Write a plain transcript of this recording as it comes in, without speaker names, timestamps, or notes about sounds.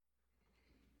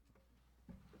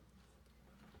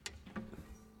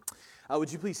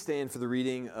Would you please stand for the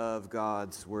reading of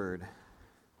God's Word?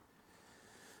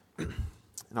 And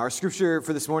our scripture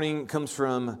for this morning comes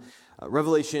from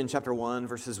Revelation chapter 1,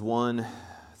 verses 1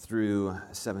 through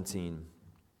 17.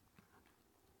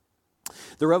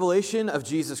 The revelation of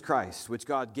Jesus Christ, which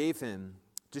God gave him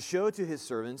to show to his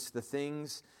servants the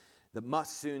things that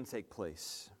must soon take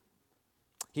place.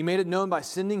 He made it known by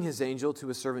sending his angel to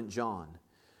his servant John,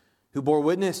 who bore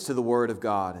witness to the word of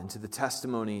God and to the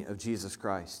testimony of Jesus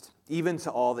Christ, even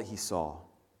to all that he saw.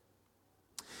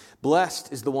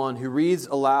 Blessed is the one who reads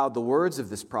aloud the words of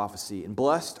this prophecy, and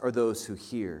blessed are those who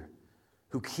hear,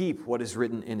 who keep what is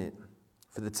written in it,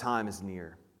 for the time is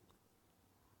near.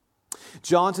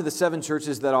 John to the 7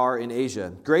 churches that are in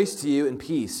Asia, grace to you and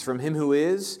peace from him who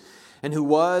is, and who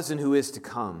was, and who is to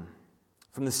come,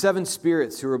 from the 7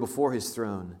 spirits who are before his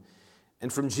throne,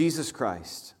 and from Jesus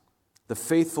Christ, the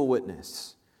faithful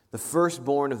witness, the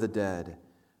firstborn of the dead,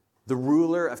 the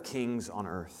ruler of kings on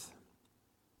earth.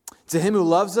 To him who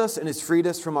loves us and has freed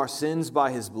us from our sins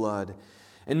by his blood,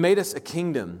 and made us a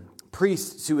kingdom,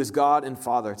 priests to his God and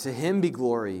Father, to him be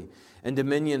glory and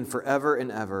dominion forever and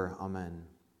ever. Amen.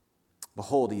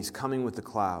 Behold, he is coming with the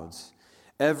clouds.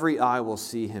 Every eye will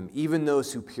see him, even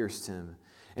those who pierced him,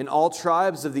 and all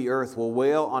tribes of the earth will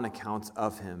wail on account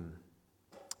of him.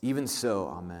 Even so,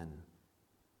 amen.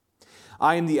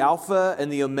 I am the Alpha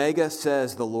and the Omega,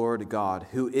 says the Lord God,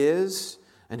 who is,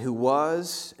 and who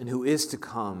was, and who is to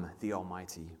come, the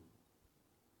Almighty.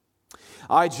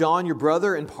 I, John, your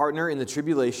brother and partner in the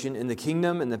tribulation, in the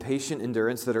kingdom and the patient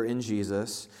endurance that are in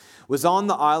Jesus, was on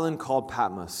the island called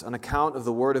Patmos on account of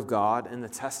the word of God and the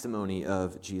testimony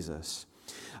of Jesus.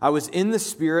 I was in the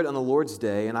Spirit on the Lord's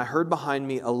day, and I heard behind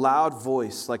me a loud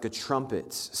voice like a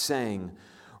trumpet saying,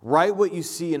 "Write what you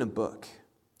see in a book.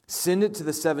 Send it to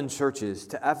the 7 churches,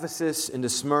 to Ephesus, and to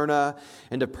Smyrna,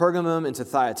 and to Pergamum, and to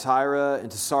Thyatira,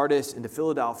 and to Sardis, and to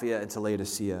Philadelphia, and to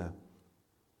Laodicea."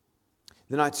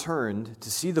 Then I turned to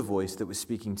see the voice that was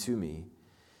speaking to me.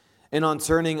 And on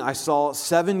turning, I saw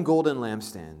 7 golden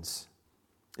lampstands.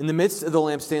 In the midst of the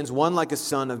lampstands, one like a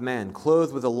son of man,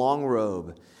 clothed with a long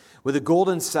robe, with a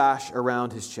golden sash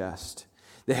around his chest.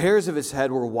 The hairs of his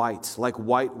head were white, like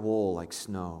white wool, like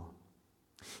snow.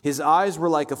 His eyes were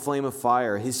like a flame of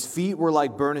fire. His feet were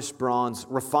like burnished bronze,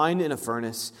 refined in a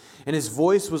furnace, and his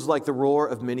voice was like the roar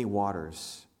of many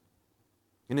waters.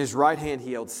 In his right hand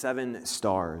he held 7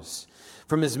 stars.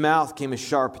 From his mouth came a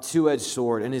sharp, 2-edged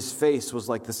sword, and his face was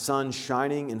like the sun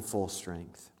shining in full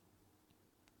strength.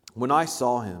 When I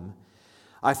saw him,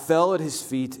 I fell at his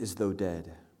feet as though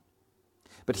dead.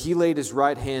 But he laid his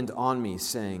right hand on me,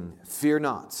 saying, "Fear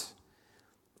not.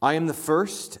 I am the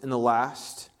first and the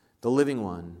last, the living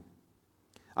one.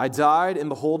 I died, and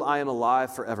behold, I am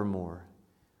alive forevermore.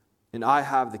 And I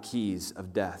have the keys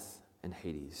of death and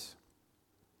Hades."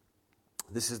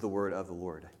 This is the word of the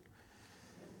Lord.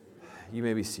 You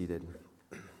may be seated.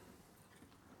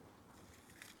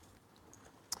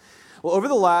 Well, over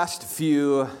the last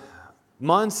few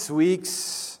months,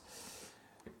 weeks,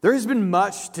 there has been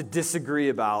much to disagree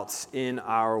about in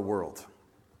our world.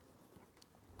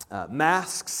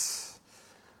 Masks,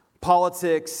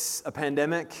 politics, a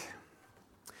pandemic.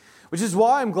 Which is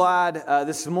why I'm glad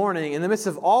this morning, in the midst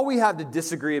of all we have to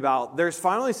disagree about, there's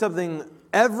finally something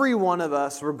every one of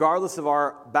us, regardless of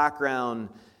our background,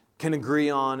 can agree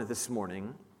on this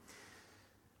morning.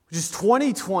 Which is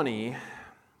 2020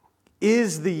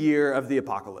 is the year of the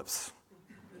apocalypse.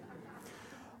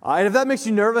 And if that makes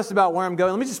you nervous about where I'm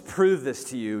going, let me just prove this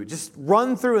to you. Just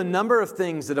run through a number of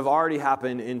things that have already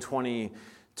happened in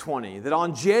 2020. That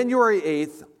on January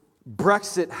 8th,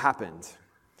 Brexit happened.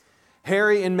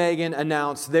 Harry and Meghan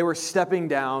announced they were stepping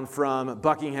down from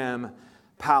Buckingham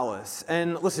Palace.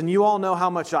 And listen, you all know how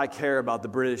much I care about the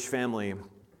British family.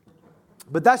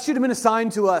 But that should have been a sign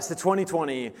to us that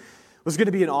 2020 was going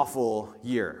to be an awful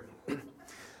year.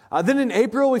 Then in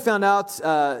April, we found out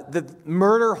that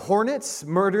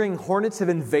murdering hornets have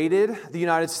invaded the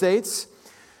United States,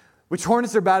 which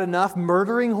hornets are bad enough.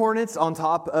 Murdering hornets on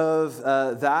top of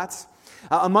that.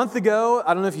 A month ago,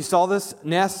 I don't know if you saw this,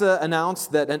 NASA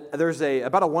announced that there's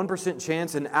about a 1%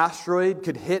 chance an asteroid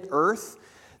could hit Earth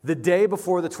the day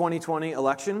before the 2020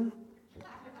 election.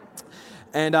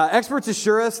 And experts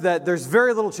assure us that there's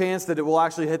very little chance that it will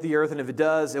actually hit the Earth, and if it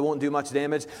does, it won't do much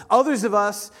damage. Others of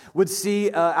us would see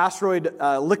asteroid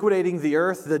liquidating the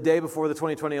Earth the day before the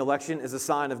 2020 election as a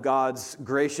sign of God's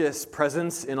gracious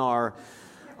presence in our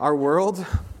world.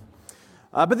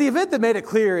 But the event that made it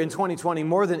clear in 2020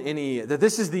 more than any that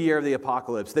this is the year of the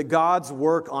apocalypse, that God's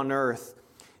work on earth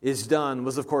is done,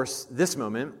 was, of course, this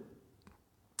moment.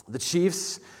 The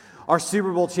Chiefs, our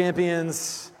Super Bowl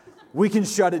champions, we can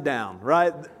shut it down,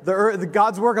 right?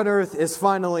 God's work on earth has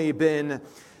finally been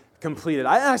completed.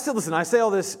 I still listen. I say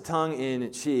all this tongue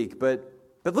in cheek, but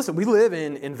listen, we live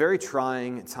in very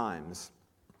trying times.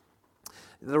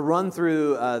 To run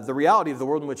through the reality of the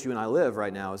world in which you and I live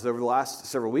right now is over the last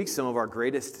several weeks, some of our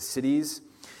greatest cities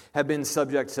have been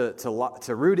subject to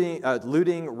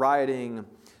looting, rioting,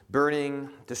 burning,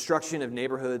 destruction of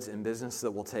neighborhoods and business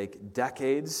that will take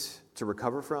decades to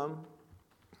recover from.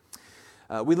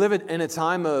 We live in a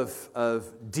time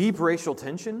of deep racial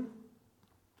tension,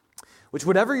 which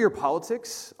whatever your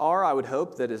politics are, I would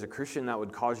hope that as a Christian that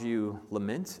would cause you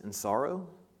lament and sorrow.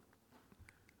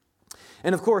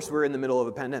 And of course, we're in the middle of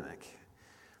a pandemic.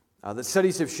 The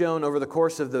studies have shown over the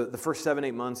course of the first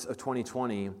 7-8 months of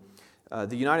 2020,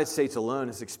 the United States alone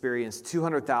has experienced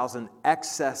 200,000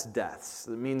 excess deaths.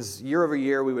 That means year over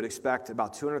year we would expect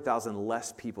about 200,000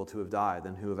 less people to have died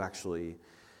than who have actually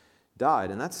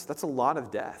died. And that's a lot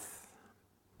of death.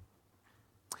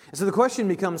 And so the question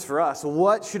becomes for us,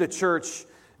 what should a church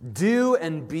do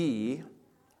and be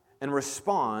and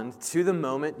respond to the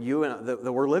moment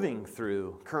that we're living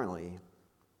through currently?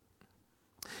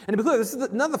 And to be clear, this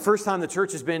is not the first time the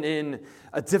church has been in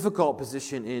a difficult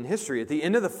position in history. At the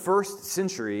end of the first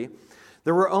century,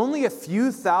 there were only a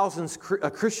few thousand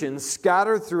Christians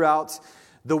scattered throughout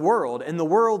the world, and the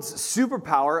world's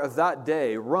superpower of that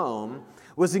day, Rome,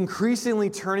 was increasingly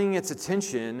turning its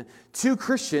attention to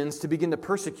Christians to begin to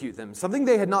persecute them, something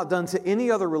they had not done to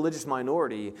any other religious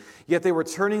minority, yet they were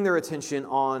turning their attention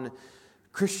on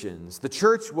Christians. The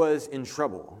church was in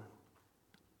trouble.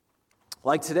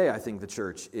 Like today, I think the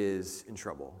church is in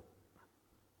trouble.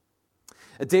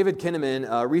 David Kinnaman,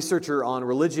 a researcher on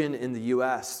religion in the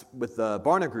U.S. with the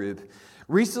Barna Group,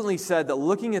 recently said that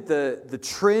looking at the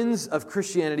trends of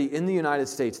Christianity in the United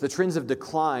States, the trends of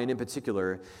decline in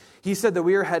particular, he said that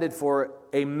we are headed for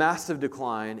a massive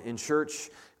decline in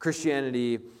church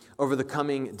Christianity over the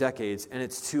coming decades, and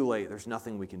it's too late. There's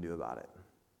nothing we can do about it.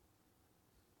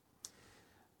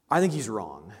 I think he's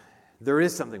wrong. There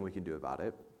is something we can do about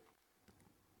it.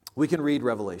 We can read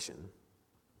Revelation.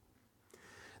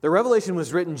 The Revelation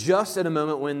was written just at a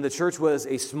moment when the church was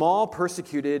a small,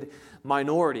 persecuted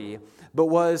minority, but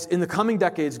was, in the coming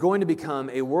decades, going to become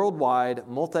a worldwide,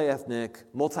 multi-ethnic,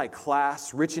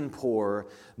 multi-class, rich and poor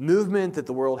movement that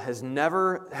the world had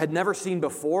never seen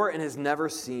before and has never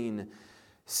seen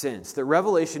since. The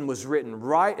Revelation was written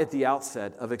right at the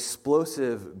outset of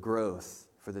explosive growth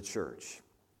for the church.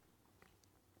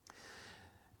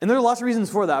 And there are lots of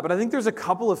reasons for that, but I think there's a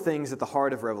couple of things at the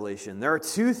heart of Revelation. There are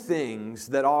two things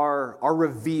that are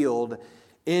revealed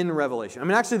in Revelation. I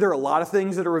mean, actually, there are a lot of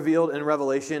things that are revealed in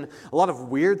Revelation, a lot of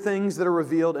weird things that are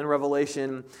revealed in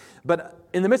Revelation, but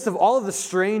in the midst of all of the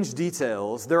strange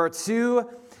details, there are two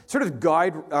sort of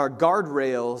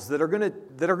guardrails that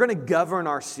are going to govern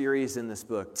our series in this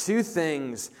book. Two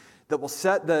things that will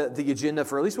set the agenda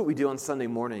for at least what we do on Sunday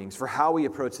mornings, for how we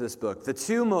approach this book. The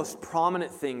two most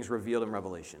prominent things revealed in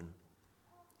Revelation.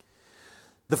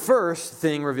 The first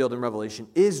thing revealed in Revelation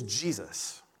is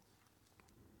Jesus.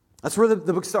 That's where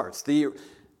the book starts. The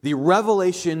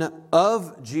revelation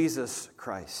of Jesus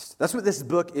Christ. That's what this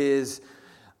book is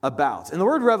about. And the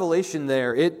word revelation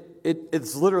there,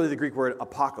 it's literally the Greek word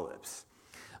apocalypse.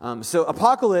 So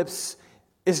apocalypse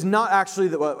is not actually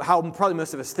how probably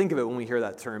most of us think of it when we hear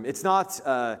that term. It's not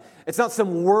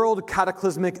some world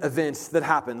cataclysmic event that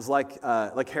happens like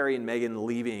Harry and Meghan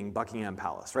leaving Buckingham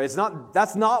Palace, right?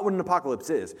 That's not what an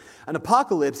apocalypse is. An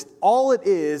apocalypse, all it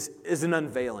is an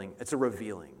unveiling. It's a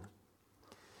revealing.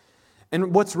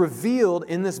 And what's revealed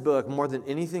in this book more than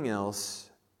anything else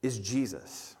is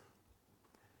Jesus.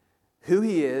 Who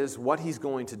he is, what he's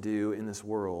going to do in this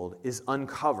world is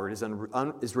uncovered,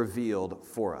 is revealed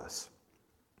for us.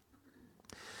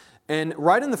 And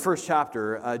right in the first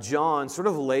chapter, John sort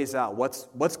of lays out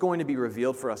what's going to be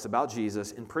revealed for us about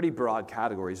Jesus in pretty broad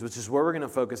categories, which is where we're going to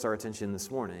focus our attention this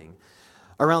morning.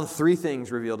 Around three things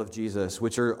revealed of Jesus,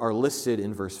 which are listed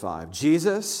in verse 5.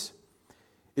 Jesus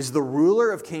is the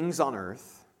ruler of kings on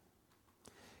earth.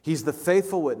 He's the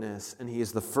faithful witness, and he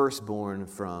is the firstborn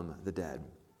from the dead.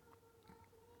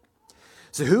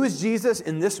 So who is Jesus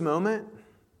in this moment?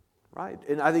 Right?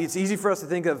 And I think it's easy for us to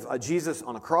think of Jesus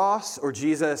on a cross or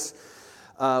Jesus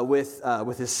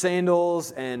with his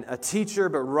sandals and a teacher.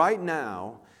 But right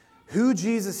now, who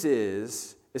Jesus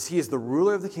is he is the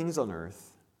ruler of the kings on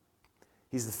earth.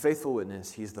 He's the faithful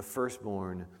witness. He's the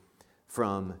firstborn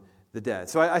from the dead.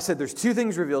 So I said there's two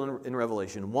things revealed in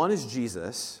Revelation. One is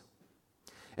Jesus.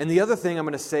 And the other thing I'm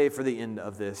going to save for the end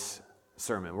of this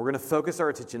sermon. We're going to focus our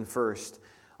attention first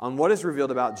on what is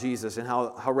revealed about Jesus and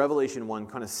how Revelation 1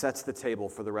 kind of sets the table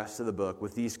for the rest of the book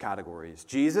with these categories.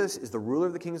 Jesus is the ruler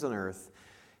of the kings on earth.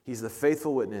 He's the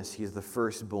faithful witness. He's the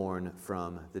firstborn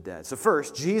from the dead. So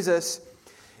first, Jesus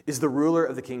is the ruler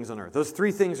of the kings on earth. Those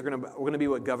three things are going to be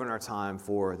what govern our time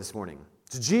for this morning.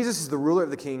 So Jesus is the ruler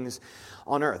of the kings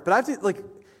on earth. But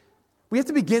we have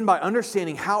to begin by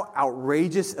understanding how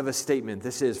outrageous of a statement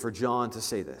this is for John to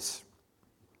say this.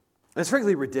 And it's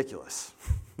frankly ridiculous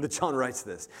that John writes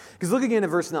this. Because look again at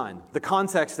verse 9, the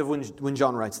context of when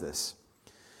John writes this.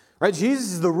 Right? Jesus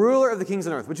is the ruler of the kings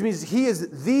on earth, which means he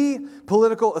is the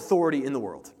political authority in the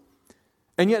world.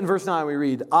 And yet in verse 9 we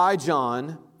read, I,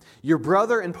 John, your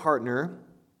brother and partner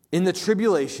in the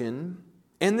tribulation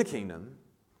and the kingdom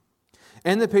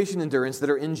and the patient endurance that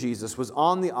are in Jesus, was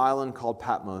on the island called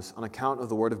Patmos on account of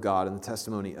the word of God and the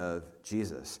testimony of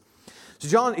Jesus. So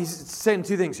John, he's saying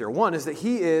two things here. One is that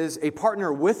he is a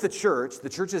partner with the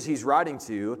churches he's writing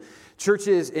to,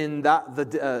 churches in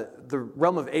the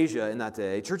realm of Asia in that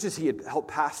day, churches he had helped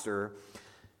pastor.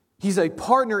 He's a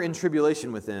partner in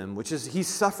tribulation with them, which is he's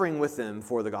suffering with them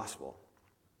for the gospel.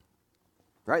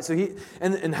 Right? So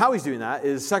and how he's doing that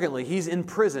is, secondly, he's in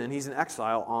prison, he's in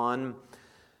exile on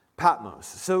Patmos.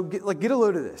 So get a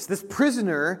load of this. This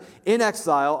prisoner in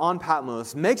exile on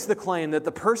Patmos makes the claim that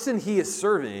the person he is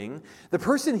serving, the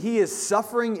person he is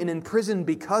suffering and in prison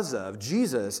because of,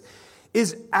 Jesus,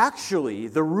 is actually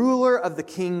the ruler of the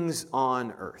kings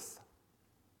on earth.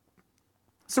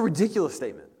 It's a ridiculous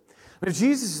statement. But if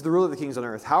Jesus is the ruler of the kings on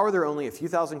earth, how are there only a few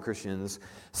thousand Christians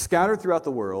scattered throughout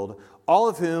the world, all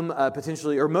of whom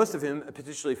most of whom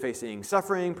potentially facing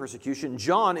suffering, persecution?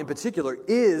 John, in particular,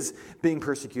 is being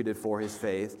persecuted for his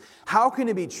faith. How can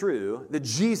it be true that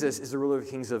Jesus is the ruler of the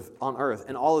kings on earth,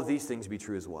 and all of these things be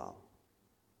true as well?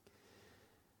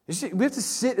 We have to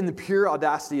sit in the pure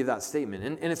audacity of that statement.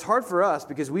 And it's hard for us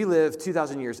because we live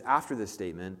 2,000 years after this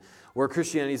statement, where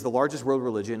Christianity is the largest world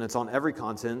religion. It's on every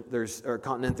continent. There's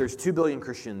 2 billion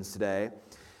Christians today.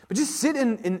 But just sit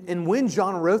in when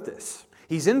John wrote this.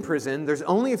 He's in prison. There's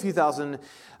only a few thousand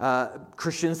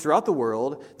Christians throughout the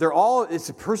world. It's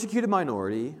a persecuted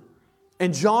minority.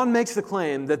 And John makes the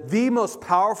claim that the most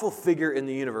powerful figure in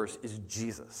the universe is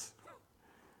Jesus.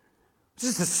 It's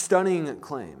just a stunning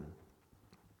claim.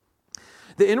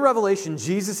 That in Revelation,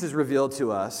 Jesus is revealed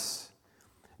to us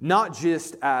not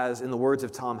just as, in the words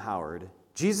of Tom Howard,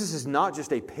 Jesus is not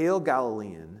just a pale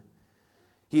Galilean.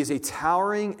 He is a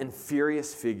towering and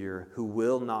furious figure who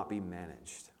will not be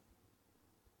managed.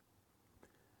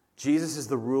 Jesus is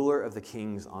the ruler of the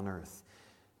kings on earth.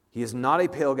 He is not a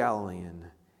pale Galilean,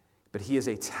 but he is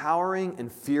a towering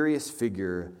and furious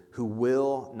figure who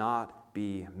will not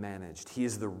be managed. He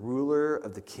is the ruler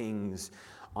of the kings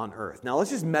on earth. Now let's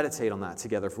just meditate on that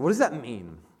together. What does that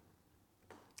mean?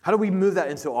 How do we move that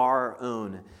into our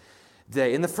own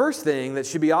day? And the first thing that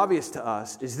should be obvious to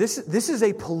us is this is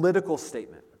a political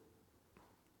statement.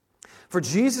 For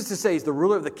Jesus to say he's the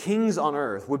ruler of the kings on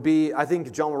earth would be, I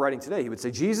think John were writing today, he would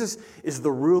say Jesus is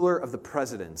the ruler of the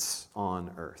presidents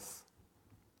on earth.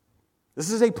 This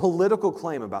is a political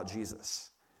claim about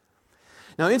Jesus.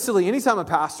 Now instantly, anytime a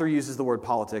pastor uses the word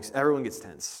politics, everyone gets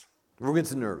tense. Everyone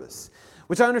gets nervous.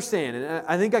 Which I understand, and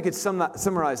I think I could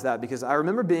summarize that because I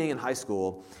remember being in high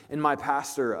school and my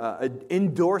pastor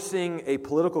endorsing a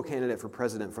political candidate for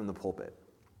president from the pulpit.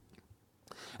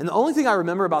 And the only thing I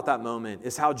remember about that moment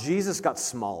is how Jesus got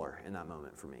smaller in that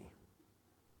moment for me.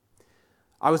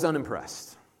 I was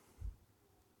unimpressed.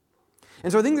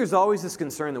 And so I think there's always this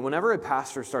concern that whenever a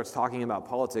pastor starts talking about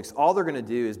politics, all they're going to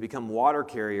do is become water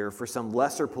carrier for some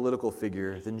lesser political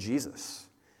figure than Jesus.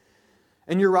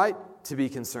 And you're right to be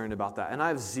concerned about that. And I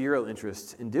have zero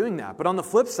interest in doing that. But on the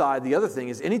flip side, the other thing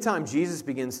is anytime Jesus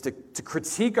begins to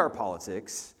critique our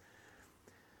politics,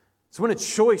 it's when a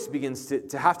choice begins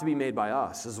to have to be made by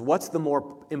us. Is what's the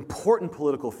more important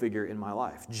political figure in my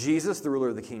life? Jesus, the ruler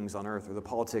of the kings on earth, or the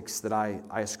politics that I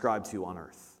ascribe to on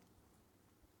earth?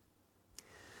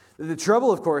 The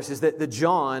trouble, of course, is that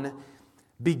John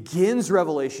begins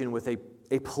Revelation with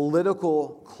a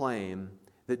political claim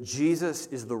that Jesus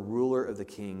is the ruler of the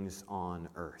kings on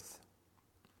earth.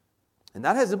 And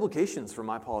that has implications for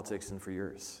my politics and for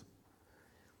yours.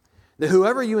 That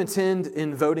whoever you intend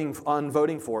on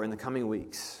voting for in the coming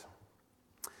weeks,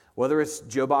 whether it's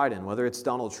Joe Biden, whether it's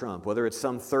Donald Trump, whether it's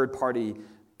some third-party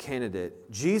candidate,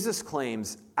 Jesus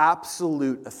claims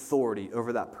absolute authority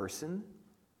over that person.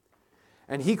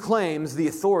 And he claims the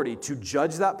authority to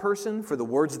judge that person for the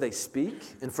words they speak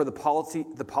and for the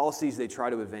policies they try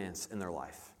to advance in their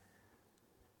life.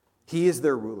 He is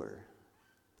their ruler.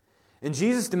 And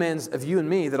Jesus demands of you and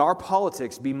me that our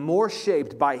politics be more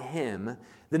shaped by him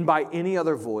than by any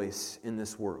other voice in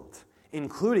this world,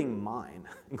 including mine,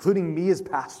 including me as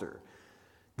pastor.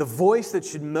 The voice that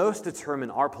should most determine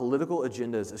our political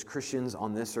agendas as Christians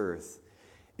on this earth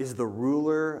is the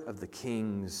ruler of the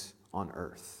kings on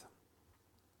earth.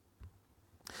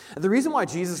 And the reason why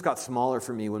Jesus got smaller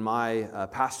for me when my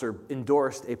pastor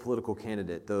endorsed a political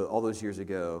candidate all those years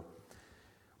ago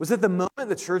was that the moment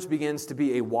the church begins to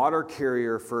be a water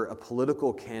carrier for a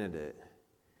political candidate,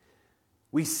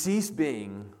 we cease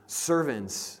being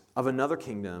servants of another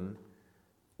kingdom,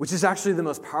 which is actually the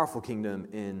most powerful kingdom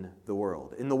in the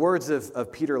world. In the words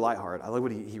of Peter Leithart, I like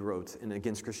what he wrote in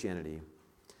Against Christianity.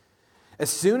 As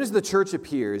soon as the church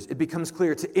appears, it becomes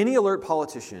clear to any alert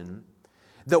politician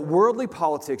that worldly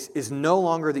politics is no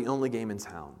longer the only game in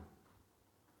town.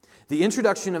 The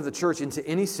introduction of the church into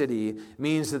any city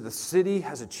means that the city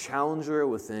has a challenger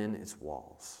within its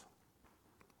walls.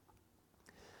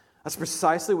 That's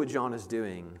precisely what John is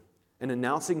doing in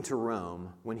announcing to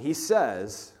Rome when he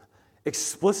says,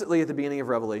 explicitly at the beginning of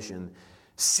Revelation,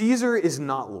 Caesar is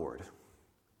not Lord.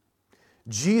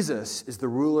 Jesus is the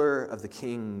ruler of the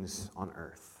kings on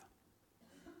earth.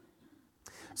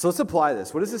 So let's apply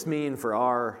this. What does this mean for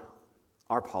our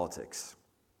politics?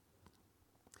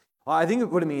 Well, I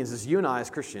think what it means is you and I as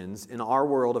Christians in our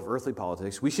world of earthly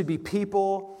politics, we should be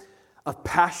people of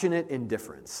passionate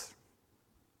indifference.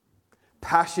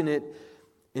 Passionate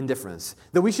indifference.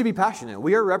 That we should be passionate.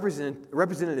 We are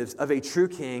representatives of a true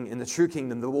king in the true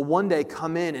kingdom that will one day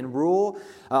come in and rule.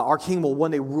 Our king will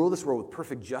one day rule this world with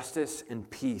perfect justice and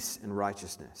peace and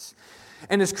righteousness.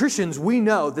 And as Christians, we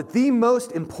know that the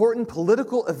most important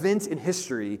political event in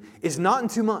history is not in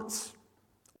 2 months,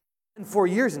 in 4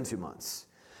 years and 2 months.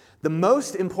 The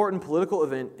most important political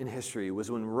event in history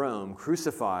was when Rome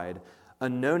crucified a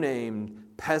no-name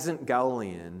peasant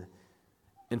Galilean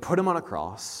and put him on a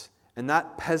cross, and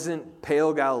that peasant,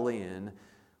 pale Galilean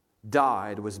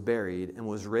died, was buried, and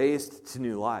was raised to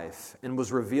new life, and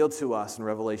was revealed to us in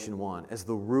Revelation 1 as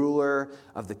the ruler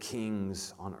of the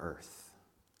kings on earth.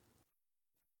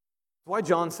 Why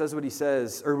John says what he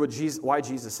says, or why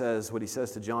Jesus says what he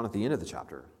says to John at the end of the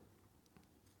chapter.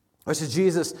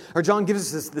 John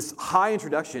gives us this high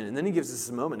introduction, and then he gives us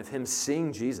a moment of him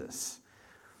seeing Jesus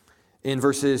in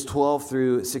verses 12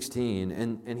 through 16,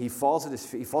 and he falls at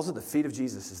the feet of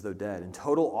Jesus as though dead, in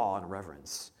total awe and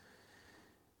reverence.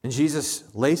 And Jesus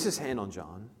lays his hand on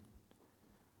John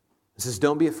and says,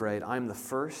 "Don't be afraid, I am the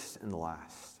first and the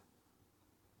last."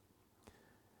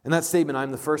 And that statement,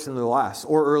 "I'm the first and the last,"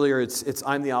 or earlier, it's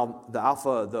 "I'm the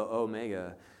Alpha, the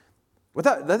Omega,"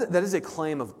 that is a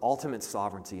claim of ultimate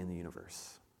sovereignty in the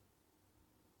universe.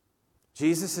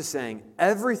 Jesus is saying,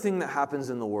 everything that happens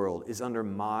in the world is under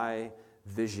my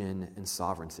vision and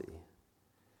sovereignty.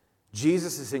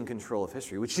 Jesus is in control of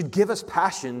history, which should give us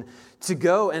passion to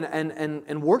go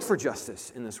and work for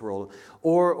justice in this world,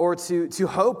 or to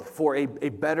hope for a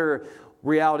better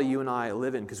reality you and I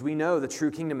live in, because we know the true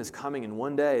kingdom is coming, and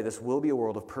one day this will be a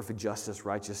world of perfect justice,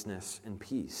 righteousness, and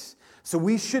peace. So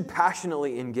we should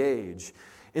passionately engage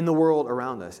in the world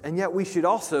around us, and yet we should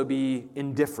also be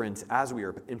indifferent as we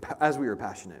are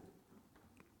passionate.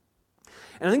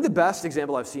 And I think the best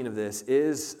example I've seen of this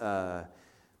is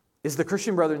the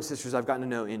Christian brothers and sisters I've gotten to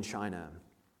know in China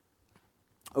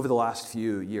over the last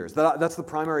few years. That's the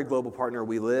primary global partner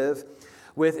we live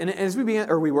with, and as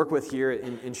we work with here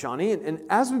in Shawnee, and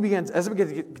as we began to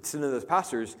get to know those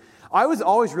pastors, I was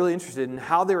always really interested in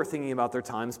how they were thinking about their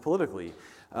times politically.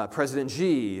 President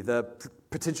Xi, the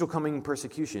potential coming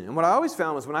persecution. And what I always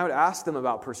found was when I would ask them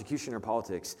about persecution or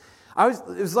politics, it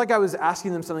was like I was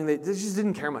asking them something they just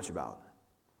didn't care much about.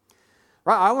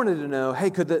 Right? I wanted to know, hey,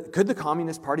 could the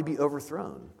Communist Party be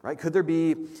overthrown? Right? Could there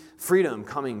be freedom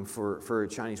coming for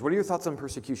Chinese? What are your thoughts on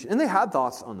persecution? And they had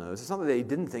thoughts on those. It's not that they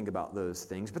didn't think about those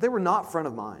things, but they were not front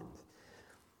of mind.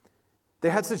 They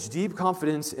had such deep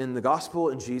confidence in the gospel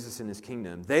and Jesus and his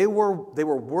kingdom. They were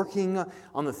working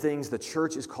on the things the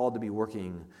church is called to be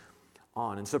working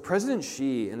on. And so President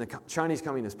Xi and the Chinese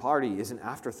Communist Party is an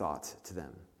afterthought to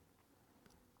them.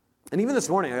 And even this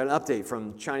morning, I got an update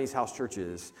from Chinese house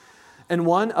churches. And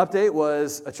one update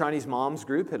was a Chinese moms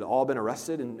group had all been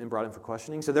arrested and brought in for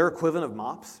questioning. So they're equivalent of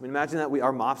MOPS. I mean, imagine that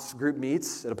our MOPS group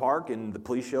meets at a park and the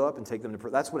police show up and take them to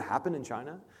prison. That's what happened in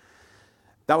China.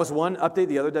 That was one update.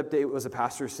 The other update was a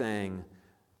pastor saying,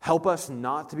 help us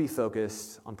not to be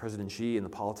focused on President Xi and the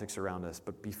politics around us,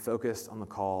 but be focused on the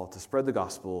call to spread the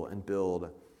gospel and build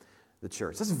the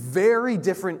church. That's a very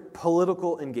different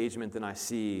political engagement than I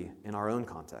see in our own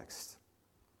context.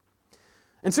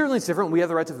 And certainly it's different. We have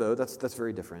the right to vote. That's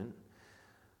very different.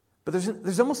 But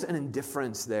there's almost an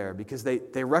indifference there because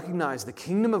they recognize the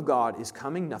kingdom of God is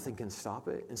coming, nothing can stop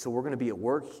it, and so we're going to be at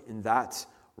work in that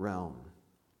realm.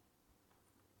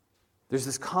 There's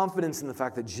this confidence in the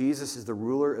fact that Jesus is the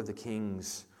ruler of the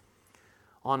kings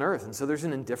on earth, and so there's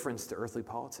an indifference to earthly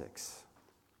politics.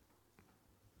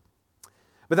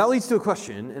 But that leads to a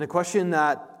question, and a question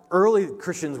that early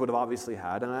Christians would have obviously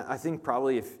had, and I think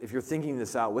probably if you're thinking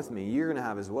this out with me, you're going to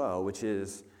have as well, which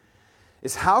is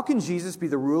how can Jesus be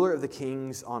the ruler of the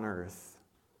kings on earth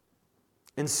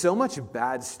and so much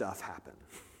bad stuff happen?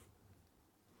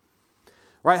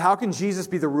 Right? How can Jesus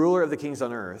be the ruler of the kings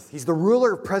on earth? He's the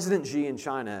ruler of President Xi in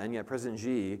China, and yet President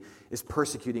Xi is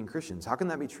persecuting Christians. How can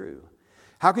that be true?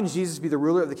 How can Jesus be the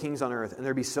ruler of the kings on earth and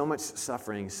there be so much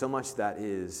suffering, so much that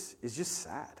is just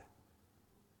sad?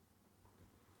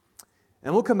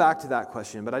 And we'll come back to that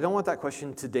question, but I don't want that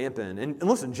question to dampen. And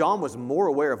listen, John was more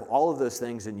aware of all of those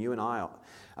things than you and I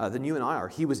are.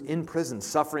 He was in prison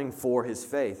suffering for his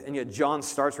faith, and yet John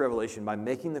starts Revelation by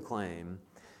making the claim,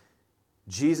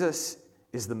 Jesus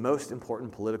is the most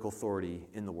important political authority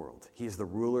in the world. He is the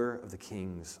ruler of the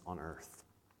kings on earth.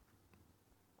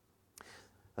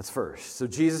 That's first. So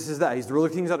Jesus is that. He's the ruler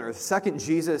of kings on earth. Second,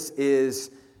 Jesus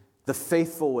is the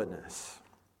faithful witness.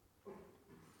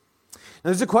 Now,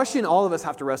 there's a question all of us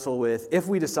have to wrestle with if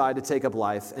we decide to take up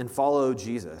life and follow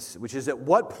Jesus, which is at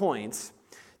what point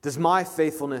does my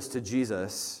faithfulness to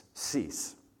Jesus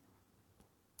cease?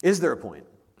 Is there a point?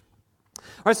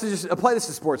 All right, so just apply this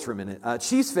to sports for a minute.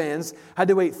 Chiefs fans had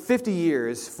to wait 50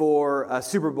 years for a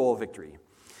Super Bowl victory.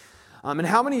 And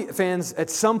how many fans at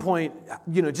some point,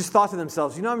 just thought to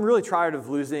themselves, I'm really tired of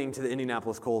losing to the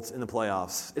Indianapolis Colts in the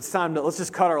playoffs. It's time let's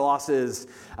just cut our losses.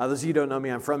 Those of you who don't know me,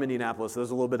 I'm from Indianapolis, so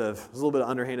there's a little bit of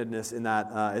underhandedness in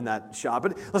that shot.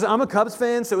 But listen, I'm a Cubs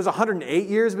fan, so it was 108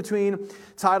 years between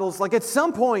titles. Like at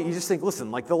some point, you just think,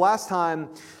 listen, like the last time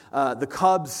the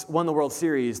Cubs won the World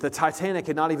Series, the Titanic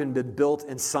had not even been built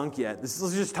and sunk yet. This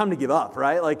is just time to give up,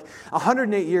 right? Like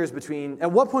 108 years between.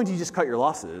 At what point do you just cut your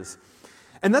losses?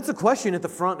 And that's a question at the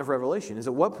front of Revelation, is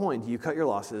at what point do you cut your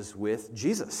losses with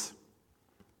Jesus?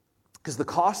 Because the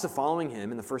cost of following him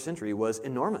in the first century was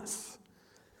enormous.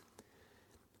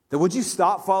 That would you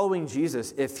stop following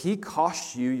Jesus if he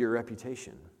cost you your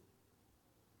reputation?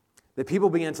 That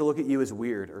people began to look at you as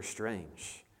weird or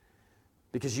strange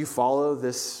because you follow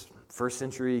this first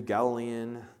century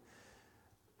Galilean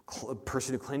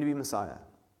person who claimed to be Messiah?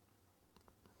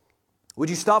 Would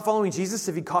you stop following Jesus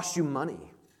if he cost you money?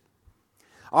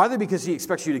 Either because he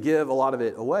expects you to give a lot of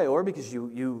it away, or because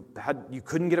you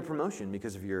couldn't get a promotion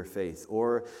because of your faith,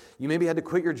 or you maybe had to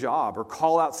quit your job or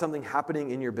call out something happening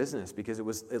in your business because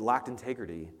it lacked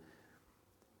integrity.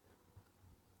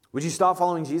 Would you stop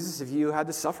following Jesus if you had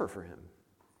to suffer for him,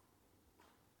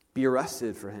 be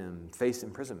arrested for him, face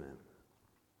imprisonment?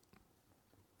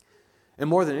 And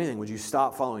more than anything, would you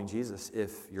stop following Jesus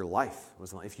if your life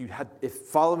was if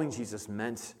following Jesus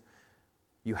meant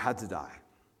you had to die?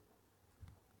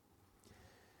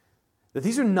 That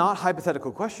these are not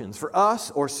hypothetical questions. For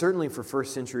us, or certainly for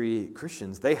first century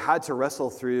Christians, they had to wrestle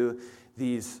through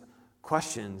these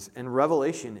questions. And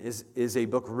Revelation is a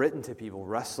book written to people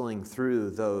wrestling through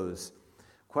those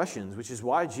questions, which is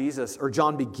why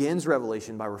John begins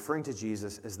Revelation by referring to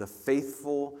Jesus as the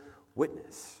faithful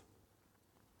witness.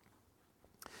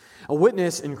 A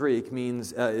witness in Greek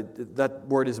means, that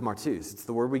word is martus. It's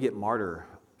the word we get martyr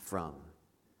from.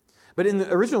 But in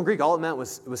the original Greek, all it meant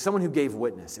was someone who gave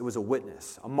witness. It was a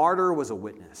witness. A martyr was a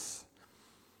witness.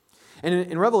 And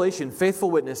in Revelation, faithful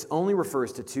witness only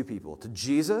refers to two people, to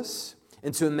Jesus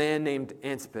and to a man named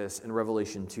Antipas in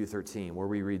Revelation 2:13, where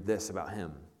we read this about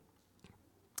him.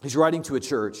 He's writing to a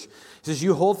church. He says,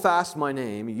 "You hold fast my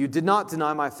name. You did not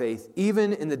deny my faith,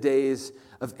 even in the days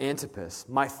of Antipas,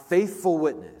 my faithful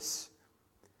witness,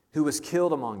 who was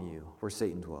killed among you, where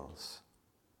Satan dwells."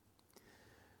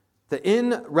 That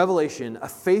in Revelation, a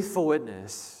faithful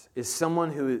witness is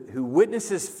someone who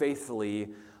witnesses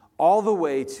faithfully all the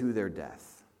way to their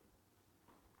death.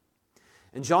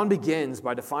 And John begins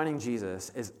by defining Jesus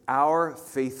as our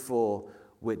faithful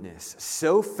witness.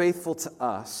 So faithful to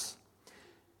us,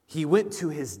 he went to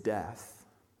his death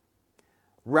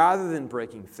rather than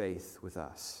breaking faith with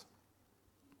us.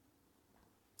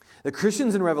 The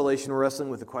Christians in Revelation were wrestling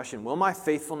with the question, will my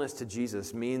faithfulness to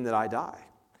Jesus mean that I die?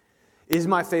 Is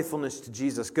my faithfulness to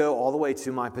Jesus go all the way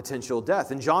to my potential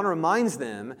death? And John reminds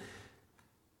them,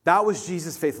 that was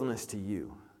Jesus' faithfulness to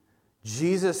you.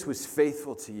 Jesus was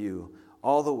faithful to you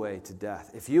all the way to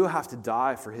death. If you have to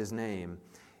die for his name,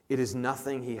 it is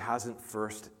nothing he hasn't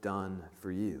first done for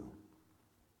you.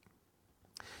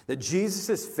 That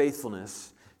Jesus'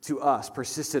 faithfulness to us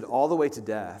persisted all the way to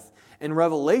death, And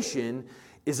Revelation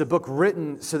is a book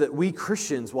written so that we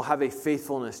Christians will have a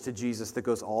faithfulness to Jesus that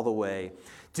goes all the way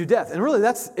to death. And really,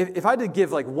 that's, if I had to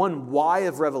give like one why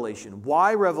of Revelation,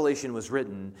 why Revelation was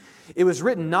written, it was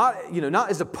written not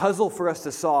as a puzzle for us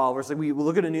to solve, or it's like we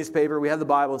look at a newspaper, we have the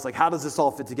Bible, it's like, how does this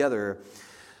all fit together?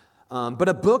 But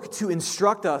a book to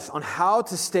instruct us on how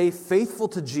to stay faithful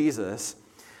to Jesus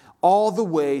all the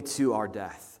way to our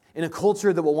death, in a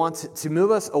culture that will want to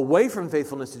move us away from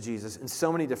faithfulness to Jesus in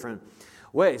so many different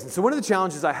ways. And so one of the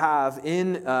challenges I have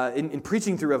in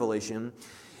preaching through Revelation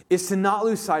is to not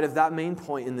lose sight of that main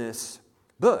point in this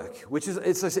book, which is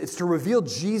it's to reveal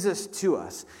Jesus to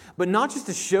us, but not just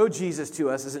to show Jesus to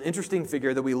us as an interesting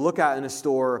figure that we look at in a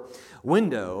store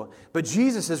window, but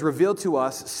Jesus is revealed to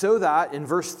us so that, in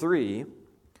verse 3,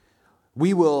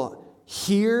 we will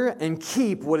hear and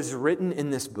keep what is written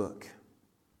in this book,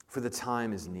 for the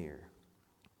time is near.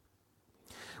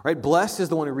 Right? Blessed is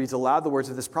the one who reads aloud the words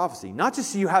of this prophecy. Not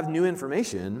just so you have new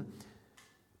information.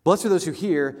 Blessed are those who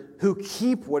hear, who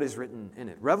keep what is written in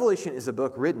it. Revelation is a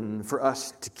book written for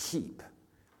us to keep,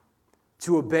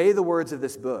 to obey the words of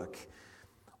this book,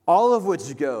 all of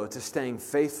which go to staying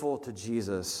faithful to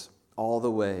Jesus all the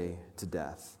way to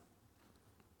death.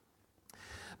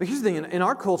 But here's the thing, in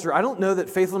our culture, I don't know that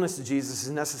faithfulness to Jesus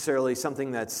is necessarily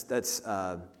something that's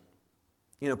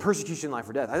persecution, life,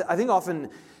 or death. I think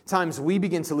oftentimes we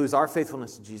begin to lose our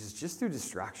faithfulness to Jesus just through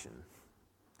distraction,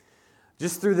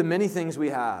 just through the many things we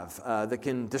have that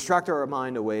can distract our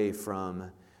mind away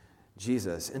from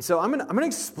Jesus. And so I'm going to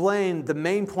explain the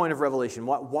main point of Revelation,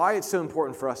 why it's so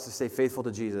important for us to stay faithful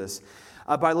to Jesus,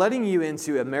 by letting you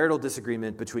into a marital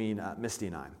disagreement between Misty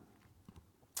and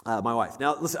I, my wife.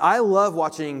 Now, listen, I love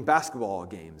watching basketball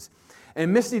games.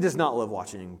 And Misty does not love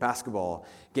watching basketball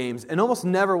games and almost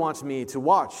never wants me to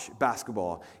watch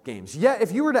basketball games. Yet,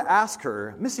 if you were to ask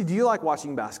her, Misty, do you like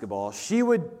watching basketball? She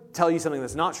would tell you something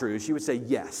that's not true. She would say,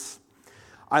 yes,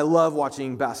 I love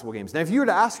watching basketball games. Now, if you were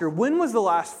to ask her, when was the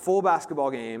last full basketball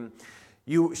game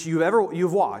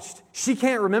you've watched? She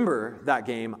can't remember that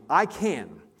game. I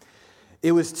can.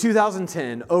 It was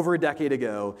 2010, over a decade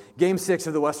ago, Game 6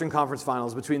 of the Western Conference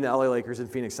Finals between the LA Lakers and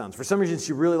Phoenix Suns. For some reason,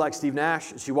 she really liked Steve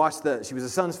Nash. She was a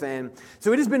Suns fan.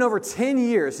 So it has been over 10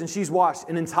 years since she's watched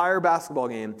an entire basketball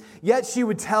game. Yet she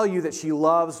would tell you that she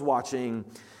loves watching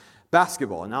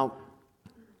basketball. Now,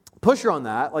 push her on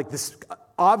that, like this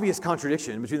obvious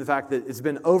contradiction between the fact that it's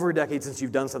been over a decade since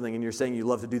you've done something and you're saying you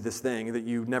love to do this thing that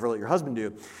you never let your husband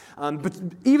do. But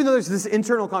even though there's this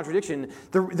internal contradiction,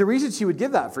 the reason she would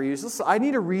give that for you is, listen, I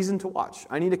need a reason to watch.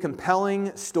 I need a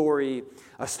compelling story,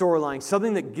 a storyline,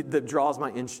 something that draws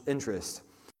my interest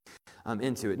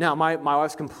into it. Now, my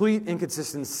wife's complete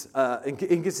inconsistency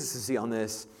on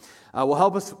this will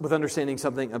help us with understanding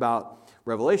something about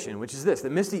Revelation, which is this,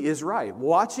 that Misty is right.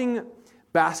 Watching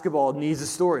basketball needs a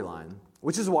storyline,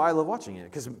 which is why I love watching it.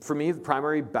 Because for me, the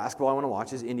primary basketball I want to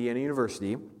watch is Indiana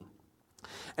University.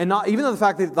 And not even though the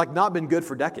fact that it's not been good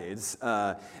for decades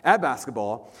at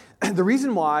basketball, the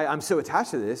reason why I'm so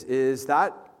attached to this is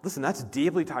that, listen, that's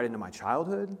deeply tied into my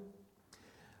childhood,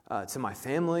 to my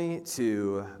family,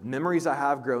 to memories I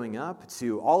have growing up,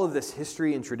 to all of this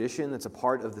history and tradition that's a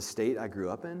part of the state I grew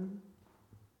up in.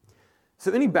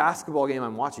 So any basketball game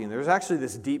I'm watching, there's actually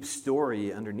this deep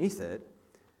story underneath it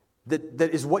that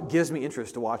is what gives me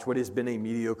interest to watch what has been a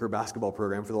mediocre basketball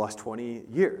program for the last 20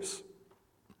 years.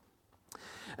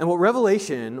 And what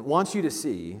Revelation wants you to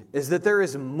see is that there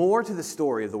is more to the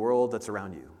story of the world that's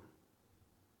around you.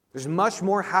 There's much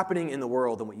more happening in the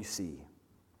world than what you see.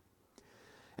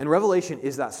 And Revelation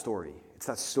is that story. It's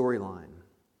that storyline.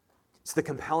 It's the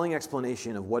compelling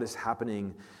explanation of what is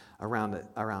happening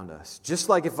around us. Just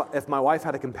like if my wife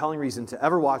had a compelling reason to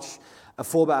ever watch a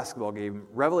full basketball game,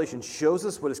 Revelation shows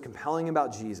us what is compelling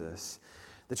about Jesus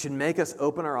that should make us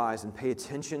open our eyes and pay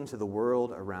attention to the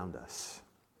world around us.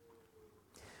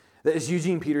 That, as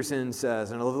Eugene Peterson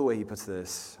says, and I love the way he puts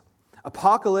this,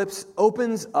 Apocalypse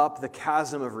opens up the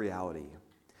chasm of reality.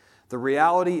 The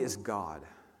reality is God.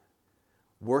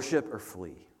 Worship or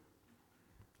flee.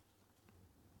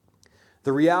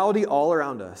 The reality all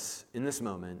around us in this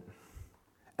moment,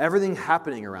 everything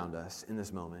happening around us in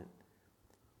this moment,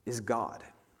 is God.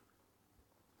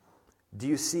 Do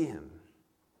you see Him?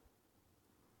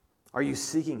 Are you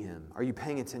seeking Him? Are you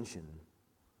paying attention?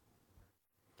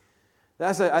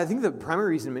 I think the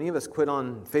primary reason many of us quit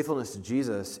on faithfulness to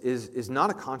Jesus is not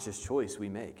a conscious choice we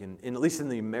make, and at least in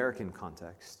the American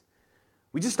context.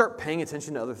 We just start paying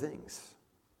attention to other things.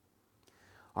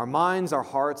 Our minds, our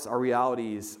hearts, our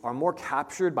realities are more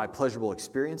captured by pleasurable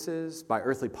experiences, by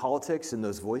earthly politics and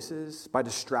those voices, by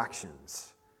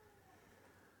distractions.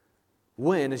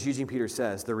 when, as Eugene Peterson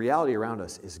says, the reality around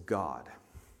us is God.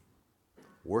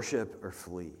 Worship or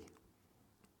flee.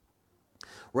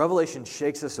 Revelation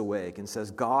shakes us awake and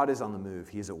says, God is on the move.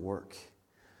 He is at work.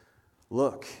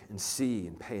 Look and see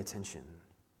and pay attention.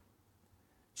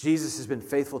 Jesus has been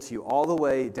faithful to you all the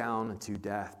way down to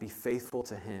death. Be faithful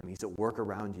to him. He's at work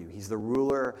around you. He's the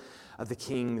ruler of the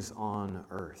kings on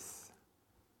earth.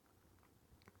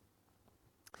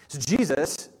 So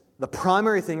Jesus, the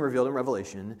primary thing revealed in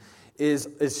Revelation,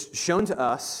 is shown to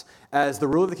us as the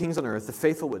ruler of the kings on earth, the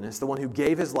faithful witness, the one who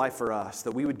gave his life for us,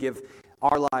 that we would give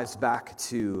our lives back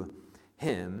to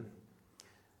him.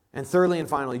 And thirdly and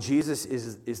finally, Jesus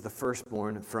is the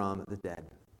firstborn from the dead.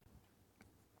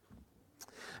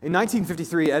 In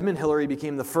 1953, Edmund Hillary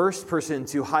became the first person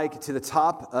to hike to the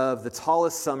top of the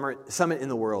tallest summit in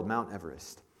the world, Mount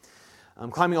Everest,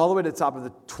 climbing all the way to the top of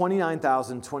the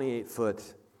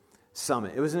 29,028-foot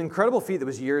summit. It was an incredible feat that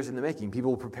was years in the making.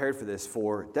 People prepared for this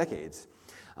for decades.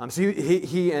 So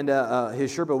he and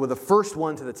his Sherpa were the first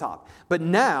one to the top. But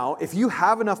now, if you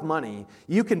have enough money,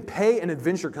 you can pay an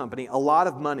adventure company a lot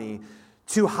of money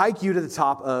to hike you to the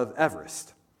top of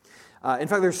Everest. In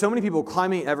fact, there's so many people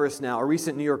climbing Everest now. A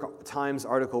recent New York Times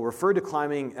article referred to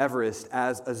climbing Everest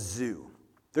as a zoo.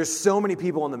 There's so many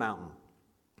people on the mountain.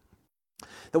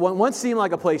 That what once seemed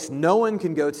like a place no one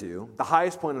can go to, the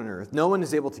highest point on earth, no one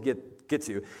is able to get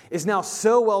to, is now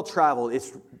so well traveled,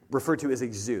 it's referred to as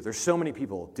a zoo. There's so many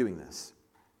people doing this.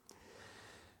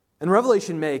 And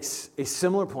Revelation makes a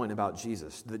similar point about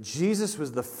Jesus, that Jesus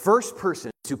was the first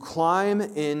person to climb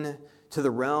into the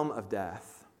realm of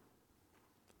death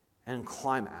and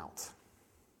climb out.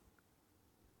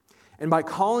 And by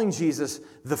calling Jesus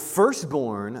the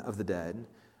firstborn of the dead,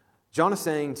 John is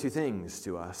saying two things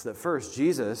to us. That first,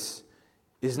 Jesus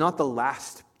is not the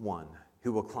last one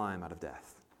who will climb out of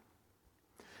death.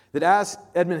 That as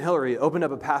Edmund Hillary opened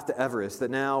up a path to Everest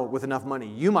that now, with enough money,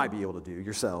 you might be able to do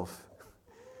yourself,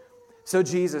 so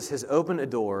Jesus has opened a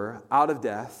door out of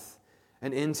death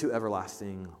and into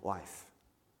everlasting life.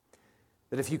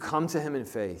 That if you come to him in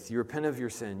faith, you repent of your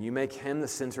sin, you make him the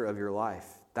center of your life,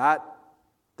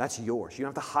 that's yours. You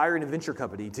don't have to hire an adventure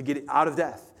company to get out of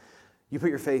death. You put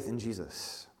your faith in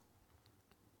Jesus.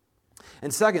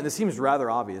 And second, this seems rather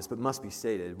obvious, but must be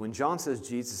stated. When John says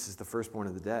Jesus is the firstborn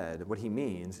of the dead, what he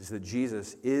means is that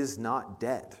Jesus is not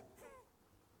dead.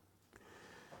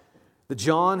 That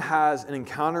John has an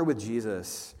encounter with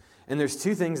Jesus. And there's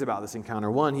two things about this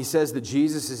encounter. One, he says that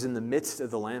Jesus is in the midst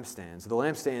of the lampstands. The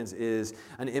lampstands is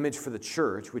an image for the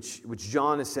church, which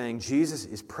John is saying Jesus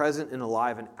is present and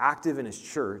alive and active in his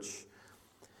church.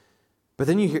 But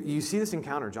then you see this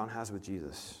encounter John has with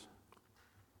Jesus.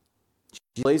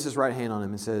 He lays his right hand on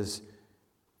him and says,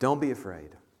 "Don't be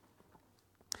afraid.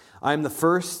 I am the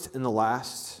first and the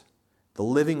last, the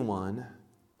living one.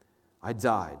 I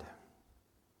died.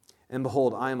 And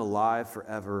behold, I am alive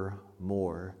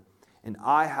forevermore. And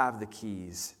I have the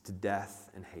keys to death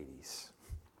and Hades."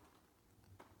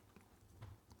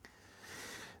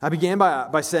 I began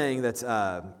by saying that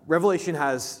Revelation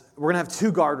we're going to have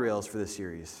two guardrails for this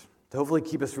series to hopefully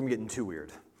keep us from getting too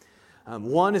weird.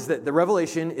 One is that the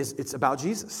revelation it's about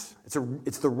Jesus.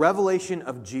 It's the revelation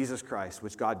of Jesus Christ,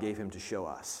 which God gave him to show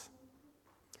us.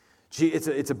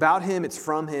 It's about him, it's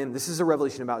from him. This is a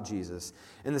revelation about Jesus.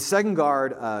 And the second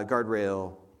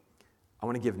guardrail I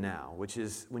want to give now, which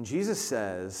is when Jesus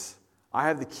says, "I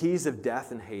have the keys of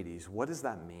death and Hades," what does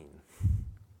that mean?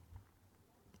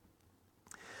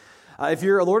 If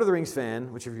you're a Lord of the Rings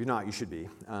fan, which if you're not, you should be,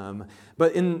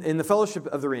 but in the Fellowship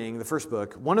of the Ring, the first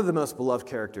book, one of the most beloved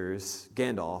characters,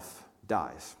 Gandalf,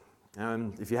 dies.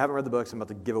 If you haven't read the books, I'm about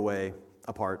to give away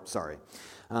a part, sorry.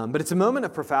 But it's a moment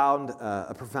of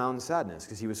profound sadness,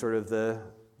 because he was sort of the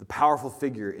powerful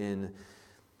figure in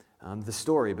the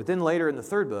story. But then later in the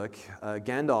third book,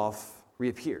 Gandalf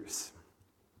reappears.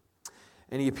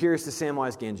 And he appears to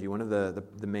Samwise Gamgee, one of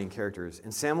the main characters.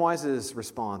 And Samwise's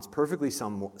response perfectly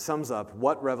sums up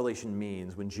what Revelation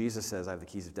means when Jesus says, "I have the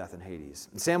keys of death and Hades."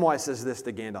 And Samwise says this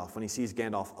to Gandalf when he sees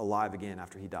Gandalf alive again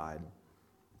after he died.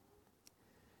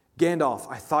 "Gandalf,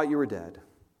 I thought you were dead.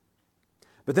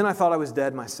 But then I thought I was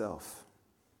dead myself.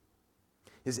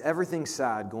 Is everything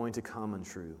sad going to come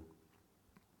untrue?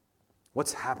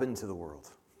 What's happened to the world?"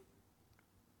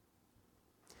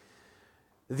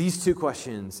 These two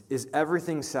questions, is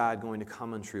everything sad going to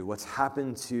come untrue? What's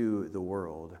happened to the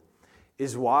world?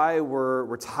 Is why we're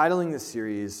titling this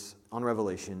series on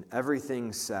Revelation,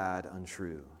 Everything Sad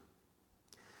Untrue.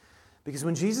 Because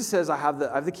when Jesus says, I have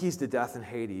the keys to death and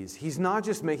Hades, he's not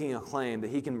just making a claim that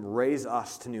he can raise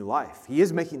us to new life. He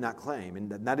is making that claim, and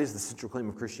that is the central claim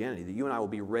of Christianity, that you and I will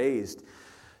be raised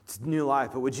to new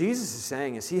life. But what Jesus is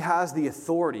saying is he has the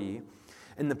authority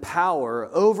and the power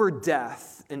over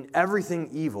death and everything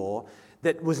evil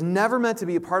that was never meant to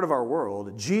be a part of our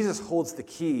world. Jesus holds the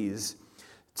keys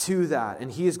to that,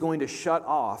 and he is going to shut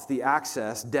off the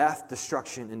access death,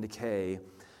 destruction, and decay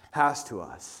has to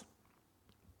us.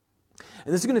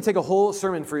 And this is going to take a whole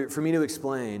sermon for me to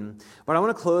explain, but I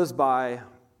want to close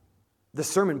the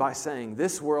sermon by saying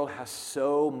this world has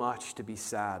so much to be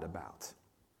sad about.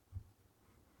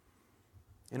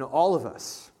 All of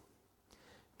us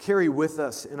carry with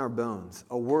us in our bones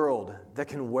a world that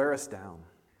can wear us down.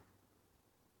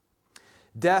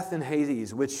 Death and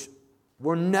Hades, which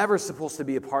were never supposed to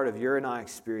be a part of your and I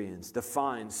experience,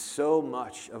 defines so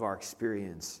much of our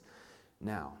experience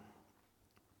now.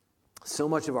 So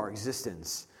much of our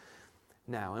existence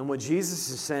now. And what Jesus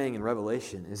is saying in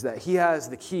Revelation is that he has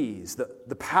the keys,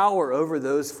 the power over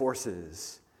those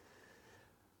forces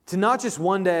to not just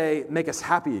one day make us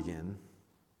happy again,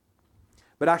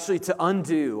 but actually to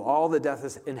undo all that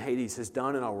death and Hades has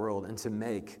done in our world and to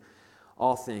make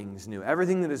all things new.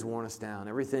 Everything that has worn us down,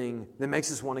 everything that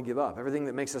makes us want to give up, everything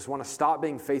that makes us want to stop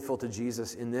being faithful to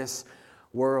Jesus in this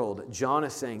world. John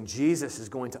is saying Jesus is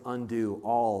going to undo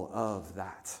all of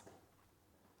that.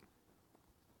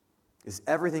 Is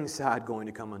everything sad going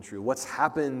to come untrue? What's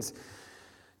happened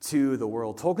to the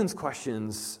world? Tolkien's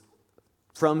questions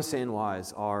from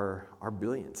Sandwise are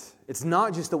brilliant. It's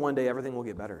not just the one day everything will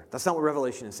get better. That's not what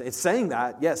Revelation is saying. It's saying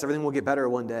that, yes, everything will get better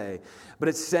one day. But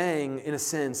it's saying, in a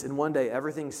sense, in one day,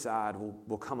 everything sad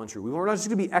will come untrue. We're not just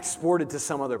going to be exported to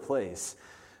some other place,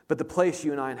 but the place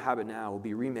you and I inhabit now will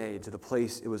be remade to the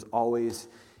place it was always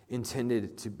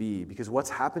intended to be. Because what's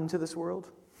happened to this world?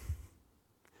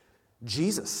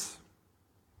 Jesus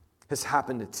has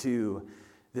happened to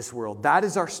this world. That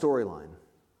is our storyline.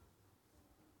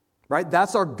 Right?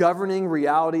 That's our governing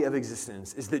reality of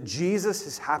existence, is that Jesus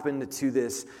has happened to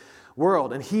this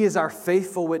world. And he is our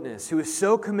faithful witness who is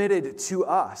so committed to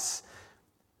us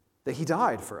that he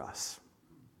died for us.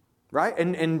 Right?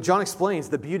 And John explains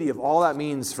the beauty of all that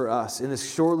means for us in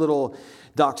this short little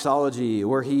doxology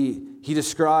where he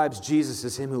describes Jesus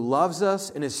as him who loves us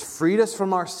and has freed us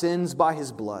from our sins by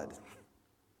his blood.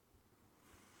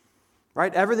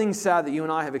 Right? Everything sad that you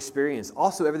and I have experienced,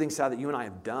 also everything sad that you and I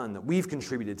have done, that we've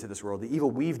contributed to this world, the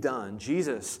evil we've done,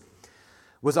 Jesus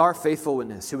was our faithful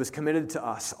witness who was committed to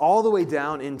us all the way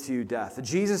down into death.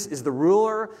 Jesus is the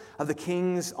ruler of the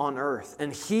kings on earth,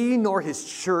 and he nor his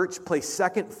church play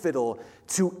second fiddle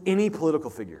to any political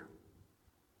figure.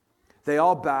 They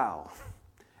all bow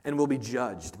and will be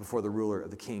judged before the ruler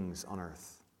of the kings on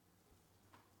earth.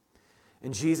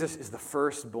 And Jesus is the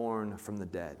firstborn from the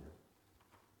dead.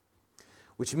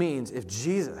 Which means if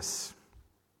Jesus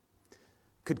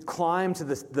could climb to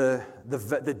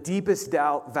the deepest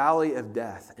valley of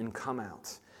death and come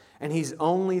out, and he's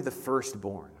only the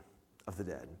firstborn of the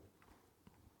dead,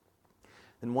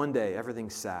 then one day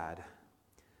everything sad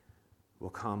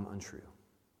will come untrue.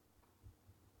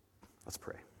 Let's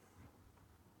pray.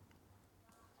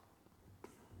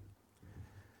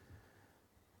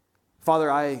 Father,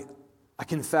 I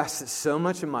confess that so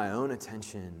much of my own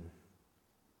attention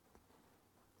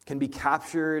can be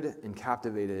captured and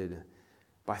captivated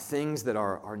by things that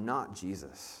are not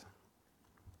Jesus.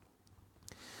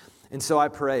 And so I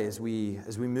pray as we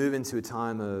move into a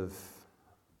time of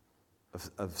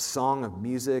song, of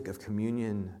music, of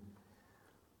communion,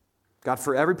 God,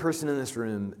 for every person in this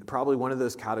room, probably one of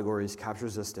those categories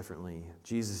captures us differently.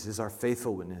 Jesus is our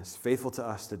faithful witness, faithful to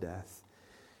us to death.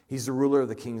 He's the ruler of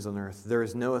the kings on earth. There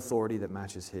is no authority that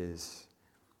matches his.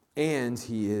 And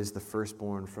he is the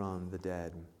firstborn from the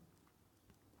dead,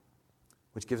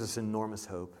 which gives us enormous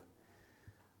hope.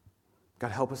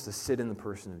 God, help us to sit in the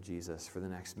person of Jesus for the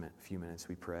next few minutes,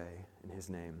 we pray. In his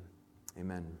name,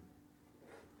 amen.